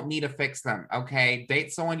 you don't need to fix them, okay?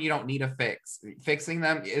 Date someone you don't need to fix. Fixing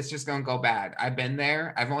them is just gonna go bad. I've been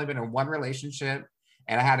there. I've only been in one relationship,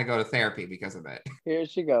 and I had to go to therapy because of it. here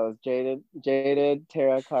she goes, jaded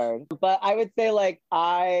tarot card. But I would say like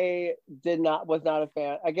I was not a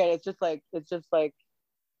fan. Again, it's just like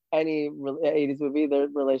any 80s movie, their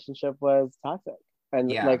relationship was toxic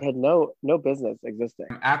and like had no business existing.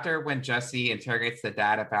 After when Jesse interrogates the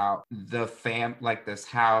dad about the like this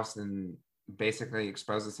house and basically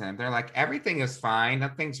exposes him, they're like, everything is fine,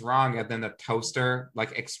 nothing's wrong. And then the toaster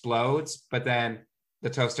like explodes, but then the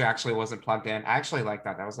toaster actually wasn't plugged in. I actually like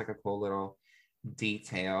that. That was like a cool little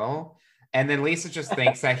detail. And then Lisa just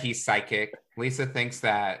thinks that he's psychic. Lisa thinks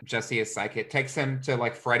that Jesse is psychic, takes him to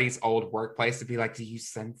like Freddie's old workplace to be like, do you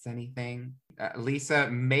sense anything? Lisa,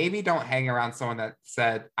 maybe don't hang around someone that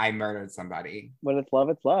said, I murdered somebody. When it's love,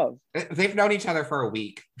 it's love. They've known each other for a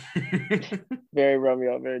week. Very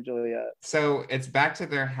Romeo, very Juliet. So it's back to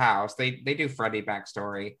their house. They do Freddie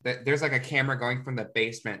backstory. There's like a camera going from the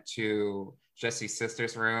basement to Jesse's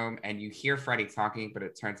sister's room, and you hear Freddie talking, but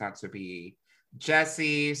it turns out to be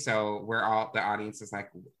Jesse. So the audience is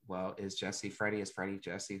like, well, is Jesse Freddie? Is Freddie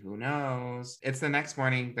Jesse? Who knows? It's the next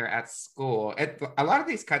morning. They're at school. A lot of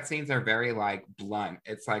these cutscenes are very like blunt.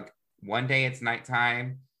 It's like one day it's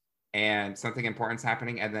nighttime and something important's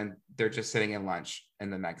happening, and then they're just sitting in lunch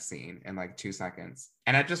in the next scene in like 2 seconds.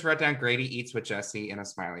 And I just wrote down Grady eats with Jesse in a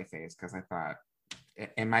smiley face because I thought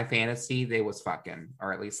in my fantasy they was fucking,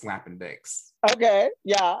 or at least slapping dicks. Okay,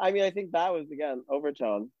 yeah, I mean, I think that was again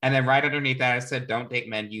overtone. And then right underneath that I said, don't date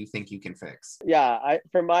men you think you can fix. Yeah,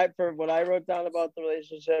 for what I wrote down about the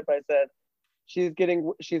relationship, I said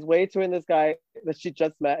she's way too in this guy that she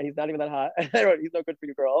just met. He's not even that hot. I wrote, he's no good for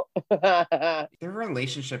you, girl. Their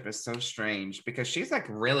relationship is so strange because she's like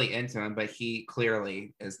really into him, but he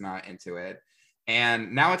clearly is not into it.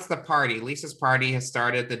 And now it's the party. Lisa's party has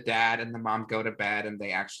started. The dad and the mom go to bed and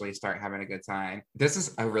they actually start having a good time. This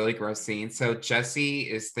is a really gross scene. So Jesse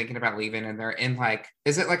is thinking about leaving and they're in like,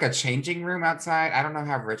 is it like a changing room outside? I don't know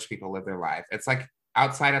how rich people live their life. It's like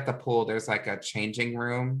outside at the pool, there's like a changing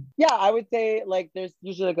room. Yeah, I would say like there's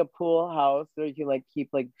usually like a pool house where you can like keep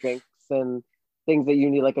like drinks and things that you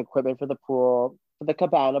need, like equipment for the pool. The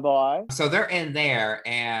cabana boy. So they're in there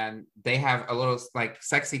and they have a little like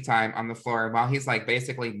sexy time on the floor while he's like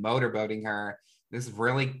basically motorboating her. This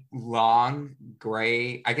really long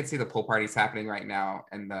gray. I can see the pool parties happening right now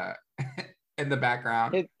in the in the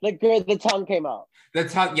background. The tongue came out. The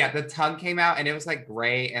tongue came out and it was like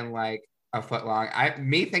gray and like a foot long.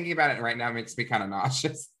 Me thinking about it right now makes me kind of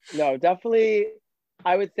nauseous. No, definitely.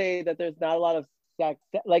 I would say that there's not a lot of sex,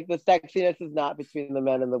 like the sexiness is not between the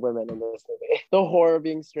men and the women in this movie. The horror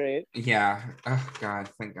being straight. Yeah. Oh God,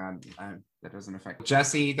 thank God that doesn't affect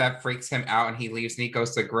Jesse. That freaks him out and he leaves and he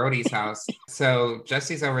goes to Grody's house. So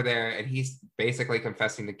Jesse's over there and he's basically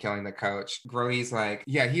confessing to killing the coach. Grody's like,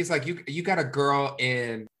 yeah, he's like, you got a girl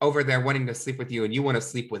in over there wanting to sleep with you and you want to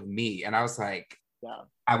sleep with me. And I was like, yeah,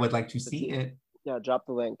 I would like to see it. Yeah, drop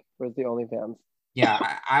the link. Where's the OnlyFans?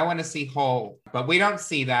 Yeah, I want to see Hole, but we don't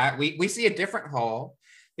see that. We see a different Hole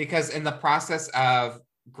because in the process of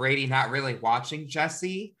Grady not really watching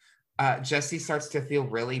Jesse, Jesse starts to feel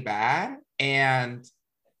really bad, and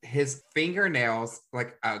his fingernails,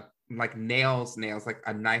 like nails, like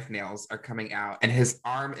a knife nails, are coming out, and his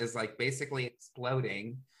arm is like basically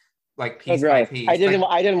exploding, like piece by piece. I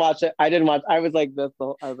didn't watch it. I was like this.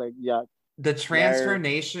 I was like, yeah. The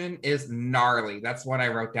transformation is gnarly. That's what I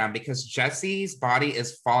wrote down because Jesse's body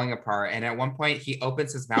is falling apart. And at one point he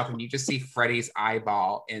opens his mouth and you just see Freddie's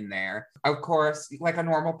eyeball in there. Of course, like a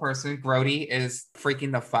normal person, Grody is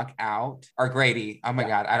freaking the fuck out. Or Grady. Oh my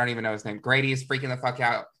God. I don't even know his name. Grady is freaking the fuck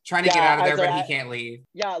out, trying to get out of there, but he can't leave.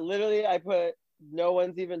 Yeah, literally I put, no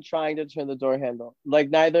one's even trying to turn the door handle. Like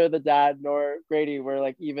neither the dad nor Grady were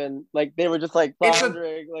like even like they were just like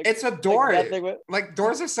floundering. It's a door. Like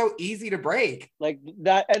doors are so easy to break. Like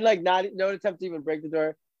that, and like no attempt to even break the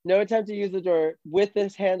door. No attempt to use the door with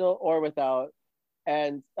this handle or without.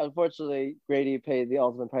 And unfortunately, Grady paid the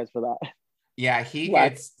ultimate price for that. Yeah, he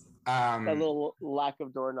gets a little lack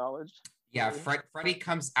of door knowledge. Yeah, Freddie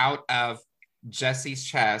comes out of Jesse's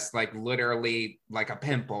chest, like literally like a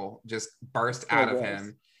pimple just burst out of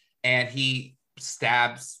him, and he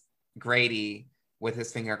stabs Grady with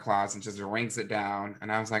his finger claws and just rings it down. And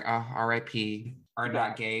I was like, oh, R.I.P. Or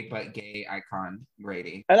not gay, but gay icon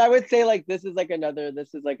Grady. And I would say like this is like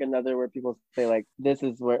another where people say like this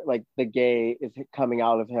is where like the gay is coming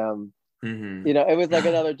out of him. Mm-hmm. You know, it was like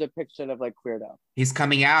another depiction of like queerdom. He's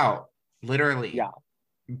coming out, literally. Yeah.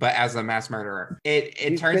 But as a mass murderer.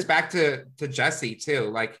 It turns back to Jesse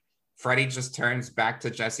too. Like Freddie just turns back to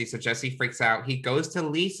Jesse. So Jesse freaks out. He goes to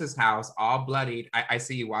Lisa's house all bloodied. I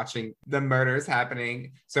see you watching the murders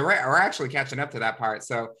happening. So we're actually catching up to that part.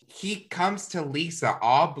 So he comes to Lisa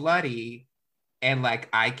all bloody and like,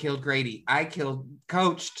 I killed Grady. I killed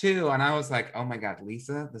Coach too. And I was like, oh my God,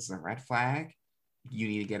 Lisa, this is a red flag. You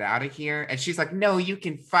need to get out of here. And she's like, no, you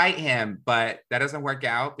can fight him. But that doesn't work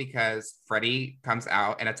out because Freddie comes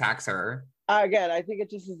out and attacks her. Again, I think it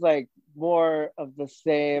just is like more of the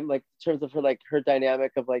same, like in terms of her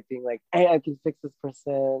dynamic of like being like, hey, I can fix this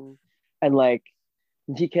person, and like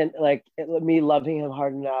he can like me loving him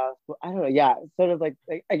hard enough. I don't know. Yeah, sort of like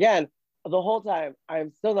again, the whole time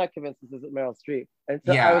I'm still not convinced this isn't Meryl Streep, and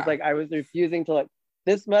so I was refusing to like.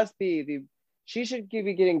 This must be she should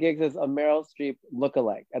be getting gigs as a Meryl Streep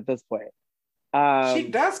lookalike at this point. She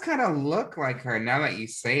does kind of look like her now that you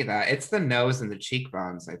say that. It's the nose and the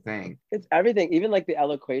cheekbones, I think. It's everything, even like the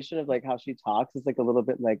elocution of like how she talks is like a little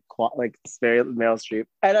bit like it's very Meryl Streep.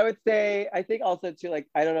 And I would say, I think also too, like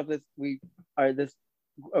I don't know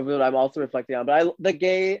if I'm also reflecting on, but the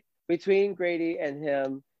gay between Grady and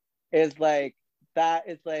him is like that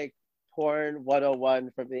is like porn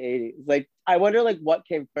 101 from the 80s. Like I wonder like what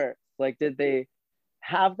came first. Like did they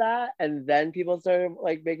have that and then people started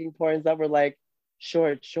like making porns that were like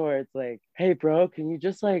shorts like, hey bro, can you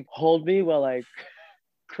just like hold me while I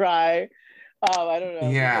cry? I don't know.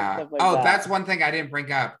 Yeah. Like that's one thing I didn't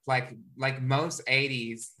bring up. Like most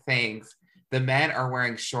 80s things, the men are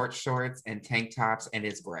wearing shorts and tank tops, and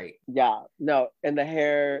it's great. Yeah. No, and the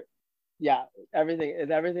hair, yeah,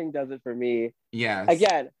 everything does it for me. Yes.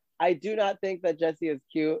 Again, I do not think that Jesse is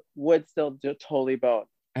cute. Would still totally bone.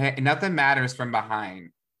 Nothing matters from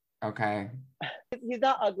behind. Okay. He's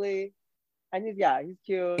not ugly. And he's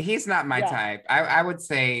cute. He's not my type. I would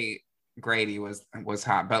say Grady was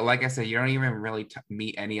hot, but like I said, you don't even really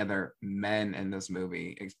meet any other men in this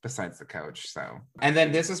movie besides the coach. So, and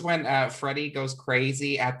then this is when Freddie goes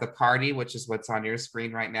crazy at the party, which is what's on your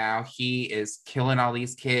screen right now. He is killing all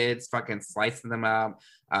these kids, fucking slicing them up,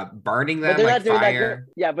 burning them like fire.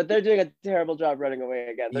 But they're doing a terrible job running away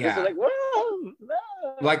again. They're just like, whoa, no.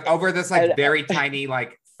 Like over this like very tiny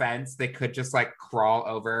like fence they could just like crawl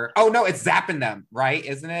over. Oh no, it's zapping them, right?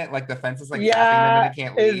 Isn't it? Like the fence is like zapping them and they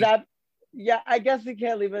can't leave. I guess you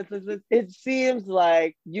can't leave it. It seems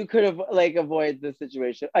like you could have like avoided this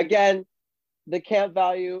situation. Again, the camp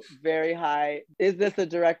value very high. Is this a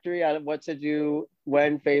directory on what to do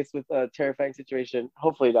when faced with a terrifying situation?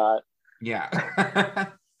 Hopefully not. Yeah.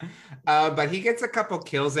 But he gets a couple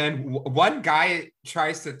kills in. One guy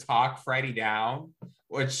tries to talk Freddie down,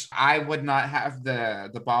 which I would not have the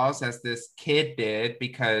balls as this kid did,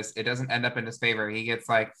 because it doesn't end up in his favor. He gets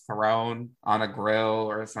like thrown on a grill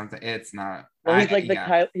or something. It's not. Well, he's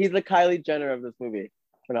he's the Kylie Jenner of this movie.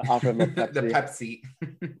 I'm gonna offer him a Pepsi. The Pepsi.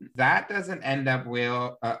 That doesn't end up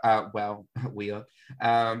well. The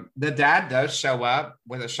dad does show up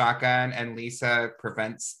with a shotgun, and Lisa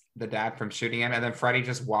prevents the dad from shooting him, and then Freddie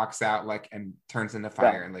just walks out like and turns into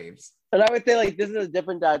fire and leaves. And I would say like this is a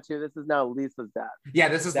different dad too. This is now Lisa's dad. Yeah,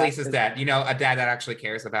 this is Lisa's dad. You know, a dad that actually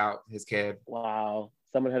cares about his kid. Wow,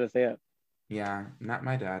 someone had to say it. Yeah, not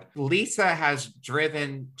my dad. Lisa has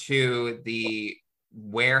driven to the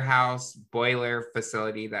warehouse boiler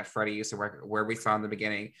facility that Freddie used to work, where we saw in the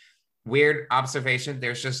beginning. Weird observation.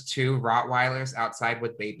 There's just two Rottweilers outside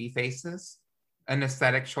with baby faces. An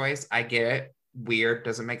aesthetic choice. I get it. Weird.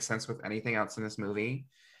 Doesn't make sense with anything else in this movie.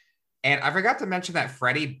 And I forgot to mention that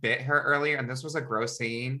Freddie bit her earlier, and this was a gross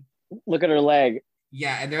scene. Look at her leg.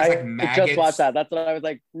 Yeah, and there's like maggots. I just watched that. That's what I was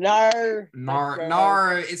like, nar.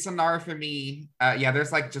 It's a nar for me. Yeah,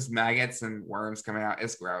 there's like just maggots and worms coming out.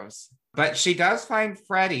 It's gross. But she does find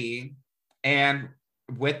Freddie, and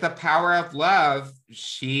with the power of love,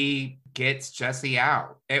 she gets Jesse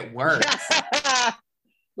out. It works.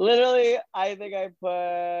 Literally, I think I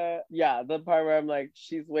put, the part where I'm like,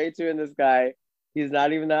 she's way too in this guy. He's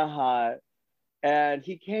not even that hot. And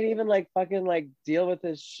he can't even like fucking like deal with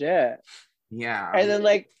his shit. Yeah.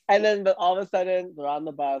 But all of a sudden they're on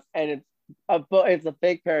the bus, and it's a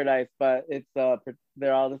fake paradise, but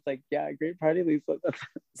they're all just like, yeah, great party, Lisa.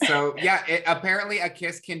 So yeah, apparently a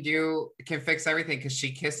kiss can fix everything, because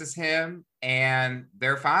she kisses him and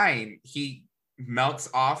they're fine. He melts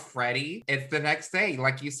off Freddie. It's the next day,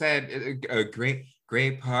 like you said, great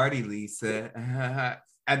great party, Lisa.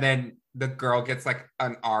 And then the girl gets like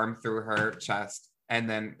an arm through her chest, and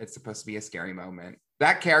then it's supposed to be a scary moment.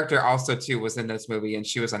 That character also too was in this movie, and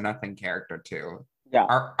she was a nothing character too. Yeah.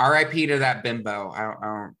 R.I.P. to that bimbo.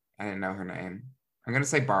 I didn't know her name. I'm gonna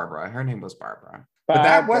say Barbara. Her name was Barbara. But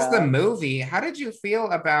that was the movie. How did you feel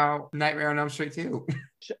about Nightmare on Elm Street 2?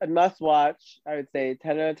 Must watch. I would say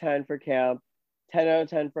 10 out of 10 for camp, 10 out of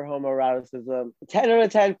 10 for homoeroticism, 10 out of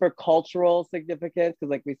 10 for cultural significance. Because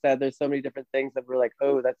like we said, there's so many different things that we're like,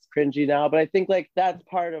 oh, that's cringy now. But I think like that's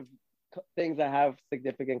part of things that have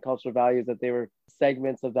significant cultural values, that they were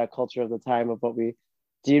segments of that culture of the time of what we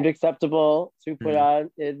deemed acceptable to put on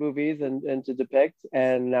in movies and to depict.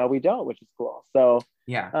 And now we don't, which is cool. So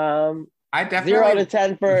yeah. I definitely 0 out of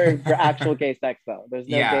 10 for actual gay sex though. There's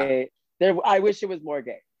no gay. There, I wish it was more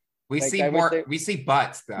gay. We see more. We see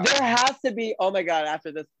butts though. There has to be. Oh my god!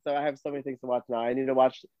 After this, so I have so many things to watch now. I need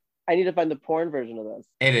to find the porn version of this.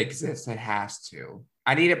 It exists. It has to.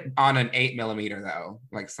 I need it on an 8mm though,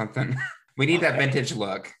 like something. We need that vintage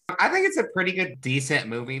look. I think it's a pretty good, decent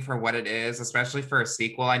movie for what it is, especially for a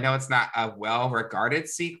sequel. I know it's not a well-regarded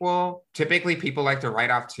sequel. Typically, people like to write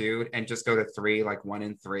off 2 and just go to 3, like 1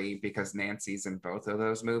 and 3, because Nancy's in both of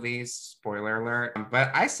those movies. Spoiler alert.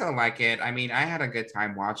 But I still like it. I mean, I had a good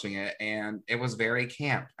time watching it, and it was very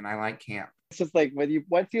camp, and I like camp. It's just like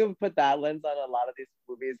once you put that lens on a lot of these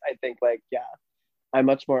movies, I think like, yeah, I'm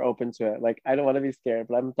much more open to it. Like, I don't want to be scared,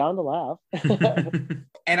 but I'm down to laugh.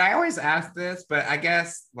 And I always ask this, but I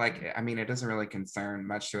guess, like, I mean, it doesn't really concern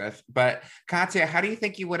much to it. But Katya, how do you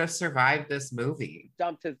think you would have survived this movie?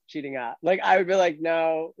 Dumped his cheating ass. Like, I would be like,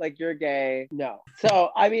 no, like, you're gay. No.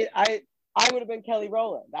 So, I mean, I would have been Kelly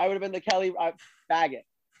Rowland. I would have been the Kelly faggot.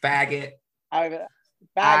 Faggot. Faggot.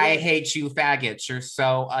 I hate you faggots. You're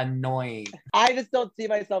so annoying. I just don't see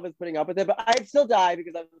myself as putting up with it, but I'd still die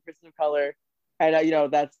because I'm a person of color. And you know,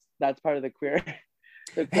 that's part of the queer.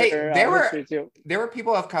 Hey, there were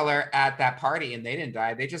people of color at that party, and they didn't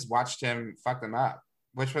die. They just watched him fuck them up,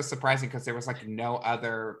 which was surprising because there was like no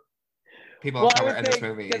other people of color in this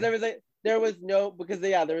movie. Because there was no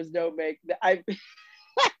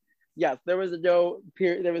yes, there was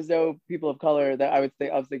no people of color that I would say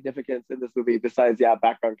of significance in this movie besides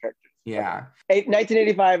background characters. Yeah.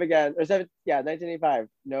 1985 again, or 1985.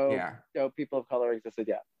 No people of color existed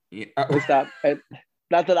yet. Yeah.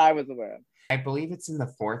 Not that I was aware of. I believe it's in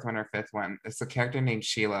the 4th one or 5th one. It's a character named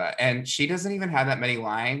Sheila, and she doesn't even have that many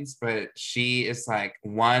lines, but she is like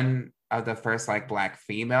one of the first like Black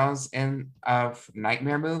females in a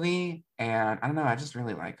Nightmare movie. And I don't know, I just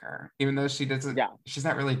really like her, even though she doesn't. Yeah. She's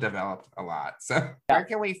not really developed a lot. So where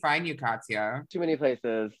can we find you, Katya? Too many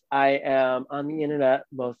places. I am on the internet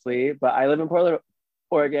mostly, but I live in Portland,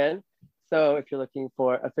 Oregon. So if you're looking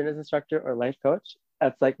for a fitness instructor or life coach,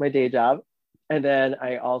 that's like my day job. And then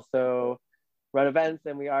I also run events,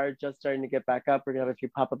 and we are just starting to get back up. We're gonna have a few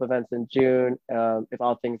pop-up events in June, if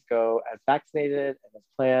all things go as vaccinated and as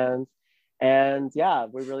planned. And yeah,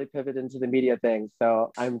 we really pivot into the media thing.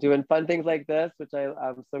 So I'm doing fun things like this, which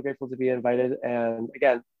I'm so grateful to be invited. And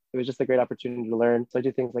again, it was just a great opportunity to learn. So I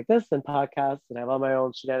do things like this and podcasts, and I have all my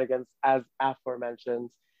own shenanigans as aforementioned.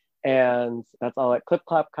 And that's all at Clip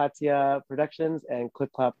Clop Katya Productions and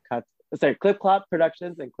Clip Clop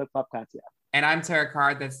Productions and Clip Clop Katya. And I'm Tara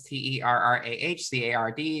Card. That's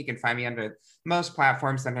TERRAHCARD. You can find me under most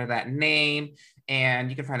platforms under that name. And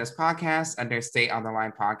you can find this podcast under Stay on the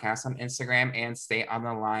Line Podcast on Instagram and Stay on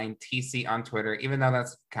the Line TC on Twitter, even though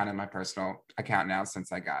that's kind of my personal account now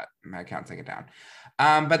since I got my account taken down.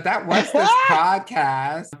 But that was this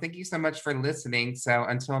podcast. Thank you so much for listening. So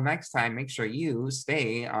until next time, make sure you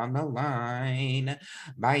stay on the line.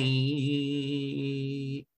 Bye.